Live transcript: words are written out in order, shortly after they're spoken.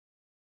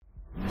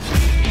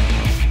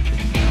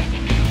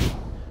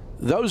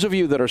those of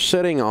you that are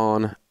sitting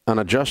on an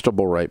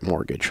adjustable rate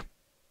mortgage,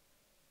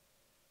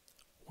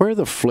 where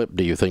the flip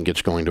do you think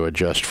it's going to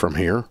adjust from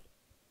here?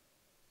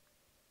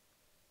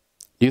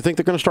 Do you think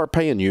they're going to start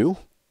paying you?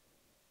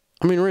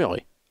 I mean,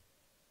 really?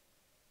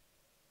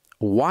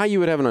 Why you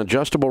would have an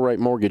adjustable rate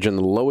mortgage and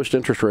the lowest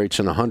interest rates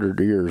in 100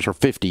 years, or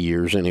 50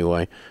 years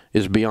anyway,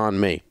 is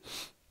beyond me.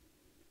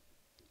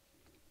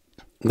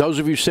 Those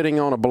of you sitting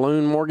on a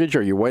balloon mortgage,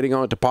 are you waiting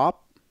on it to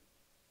pop?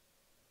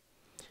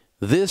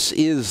 This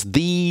is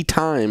the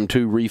time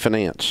to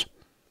refinance.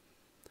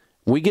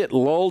 We get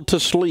lulled to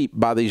sleep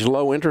by these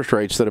low interest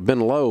rates that have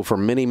been low for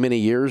many, many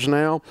years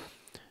now.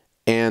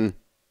 And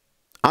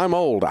I'm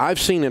old.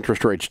 I've seen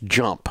interest rates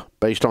jump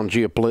based on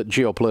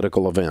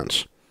geopolitical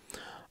events.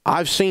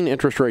 I've seen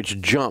interest rates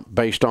jump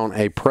based on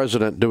a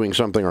president doing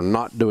something or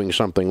not doing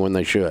something when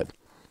they should.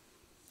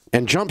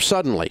 And jump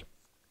suddenly.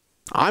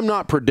 I'm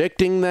not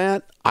predicting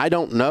that. I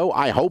don't know.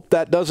 I hope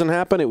that doesn't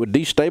happen. It would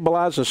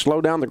destabilize and slow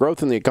down the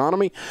growth in the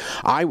economy.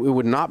 It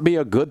would not be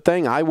a good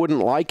thing. I wouldn't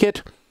like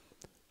it.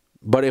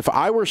 But if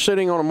I were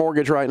sitting on a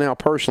mortgage right now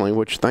personally,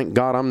 which thank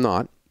God I'm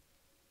not,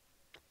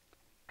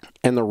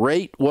 and the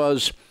rate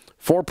was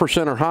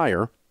 4% or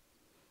higher,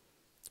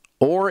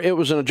 or it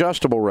was an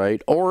adjustable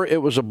rate, or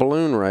it was a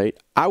balloon rate,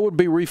 I would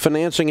be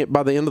refinancing it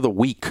by the end of the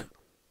week.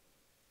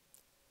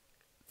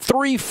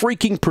 3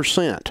 freaking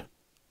 %.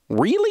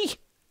 Really?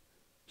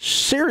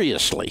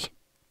 Seriously?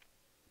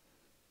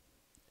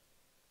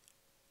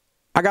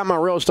 I got my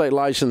real estate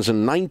license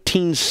in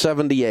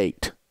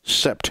 1978,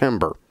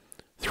 September,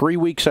 3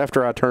 weeks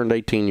after I turned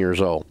 18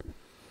 years old.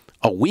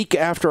 A week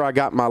after I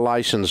got my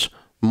license,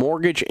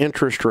 mortgage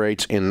interest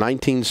rates in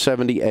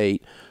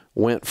 1978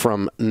 went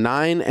from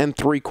 9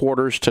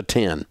 3/4 to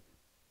 10.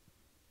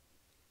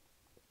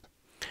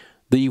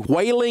 The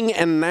wailing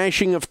and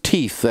gnashing of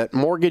teeth that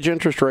mortgage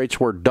interest rates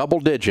were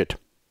double-digit.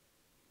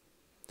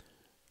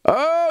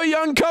 Oh,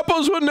 young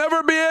couples will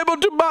never be able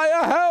to buy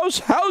a house.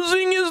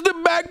 Housing is the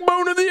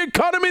backbone of the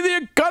economy. The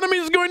economy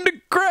is going to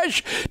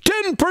crash.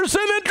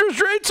 10%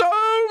 interest rates.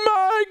 Oh,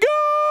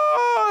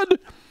 my God.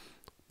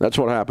 That's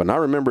what happened. I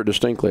remember it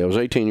distinctly. I was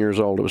 18 years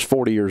old. It was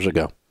 40 years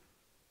ago.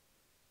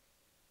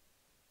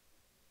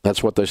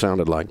 That's what they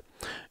sounded like.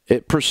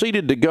 It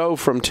proceeded to go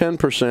from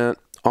 10%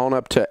 on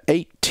up to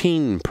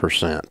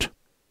 18%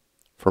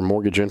 for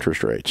mortgage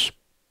interest rates.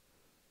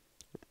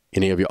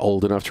 Any of you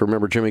old enough to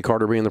remember Jimmy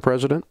Carter being the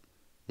president?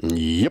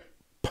 Yep.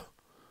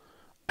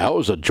 That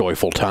was a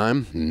joyful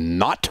time.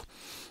 Not.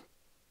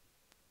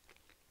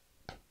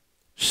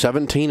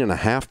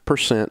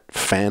 17.5%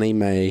 Fannie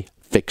Mae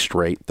fixed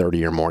rate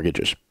 30-year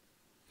mortgages.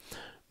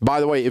 By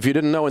the way, if you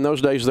didn't know, in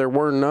those days there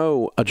were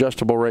no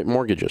adjustable rate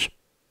mortgages.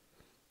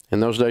 In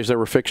those days there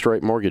were fixed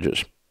rate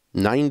mortgages.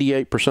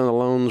 98% of the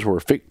loans were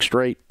fixed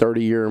rate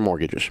 30-year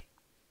mortgages.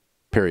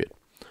 Period.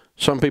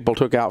 Some people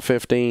took out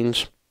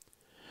 15s.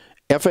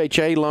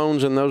 FHA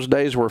loans in those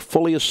days were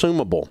fully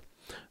assumable,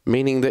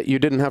 meaning that you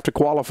didn't have to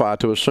qualify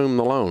to assume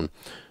the loan.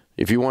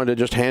 If you wanted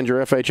to just hand your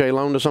FHA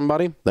loan to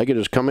somebody, they could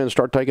just come in and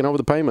start taking over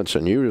the payments,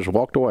 and you just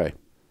walked away.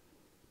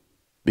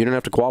 You didn't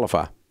have to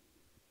qualify.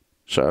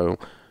 So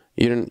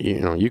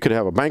you could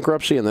have a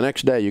bankruptcy, and the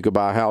next day you could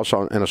buy a house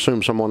and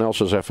assume someone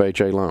else's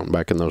FHA loan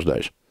back in those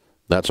days.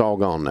 That's all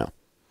gone now.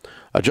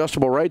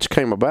 Adjustable rates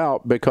came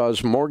about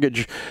because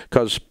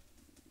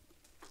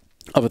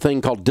of a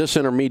thing called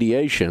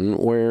disintermediation,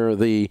 where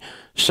the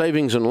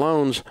savings and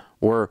loans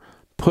were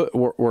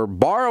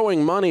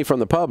borrowing money from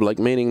the public,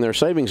 meaning their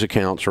savings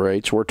accounts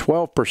rates were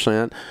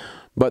 12%,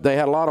 but they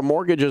had a lot of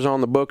mortgages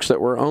on the books that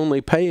were only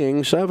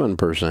paying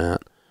 7%.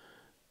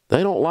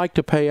 They don't like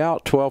to pay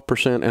out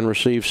 12% and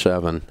receive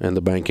 7% in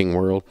the banking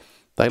world.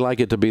 They like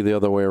it to be the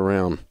other way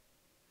around.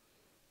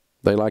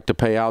 They like to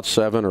pay out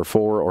 7 or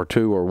 4 or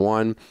 2 or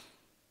 1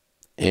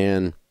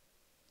 and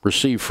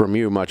receive from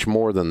you much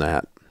more than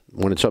that.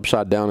 When it's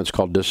upside down, it's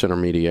called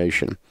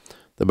disintermediation.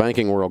 The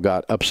banking world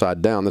got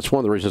upside down. That's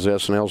one of the reasons the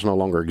S&Ls no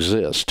longer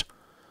exist,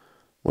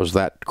 was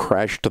that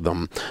crashed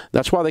them.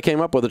 That's why they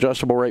came up with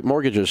adjustable rate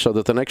mortgages, so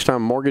that the next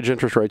time mortgage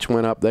interest rates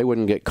went up, they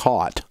wouldn't get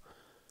caught.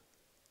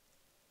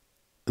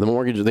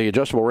 The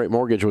adjustable rate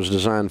mortgage was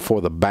designed for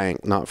the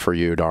bank, not for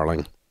you,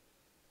 darling.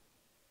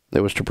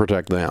 It was to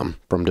protect them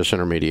from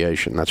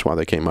disintermediation. That's why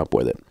they came up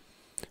with it.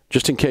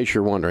 Just in case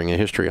you're wondering a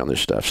history on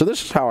this stuff. So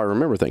this is how I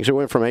remember things. It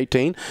went from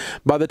 18.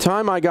 By the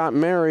time I got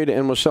married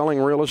and was selling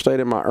real estate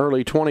in my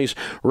early 20s,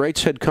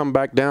 rates had come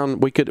back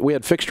down. We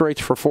had fixed rates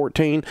for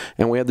 14,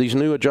 and we had these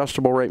new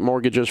adjustable rate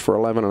mortgages for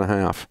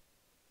 11.5.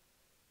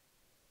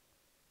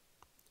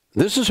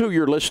 This is who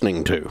you're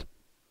listening to.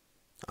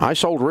 I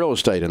sold real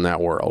estate in that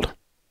world.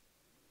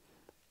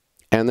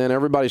 And then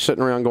everybody's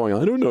sitting around going,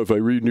 I don't know if I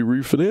need to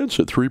refinance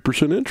at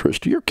 3%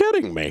 interest. You're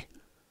kidding me.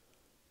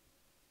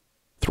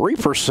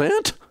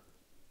 3%?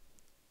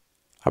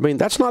 I mean,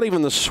 that's not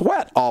even the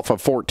sweat off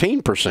of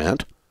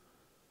 14%.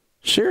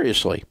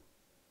 Seriously.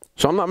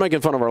 So I'm not making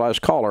fun of our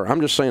last caller.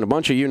 I'm just saying a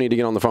bunch of you need to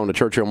get on the phone to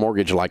Churchill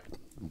Mortgage like,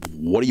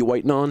 what are you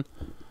waiting on?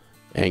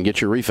 And get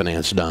your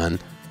refinance done.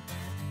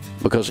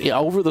 Because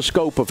over the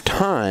scope of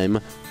time,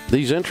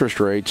 these interest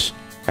rates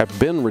have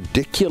been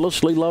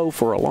ridiculously low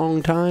for a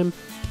long time,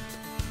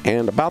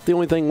 and about the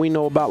only thing we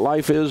know about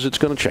life is it's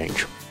going to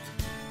change.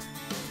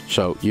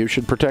 So you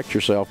should protect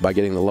yourself by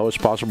getting the lowest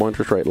possible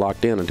interest rate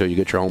locked in until you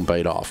get your home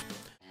paid off.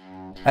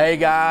 Hey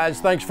guys,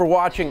 thanks for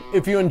watching.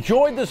 If you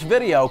enjoyed this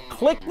video,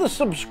 click the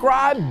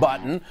subscribe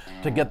button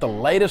to get the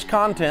latest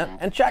content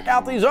and check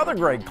out these other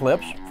great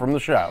clips from the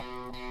show.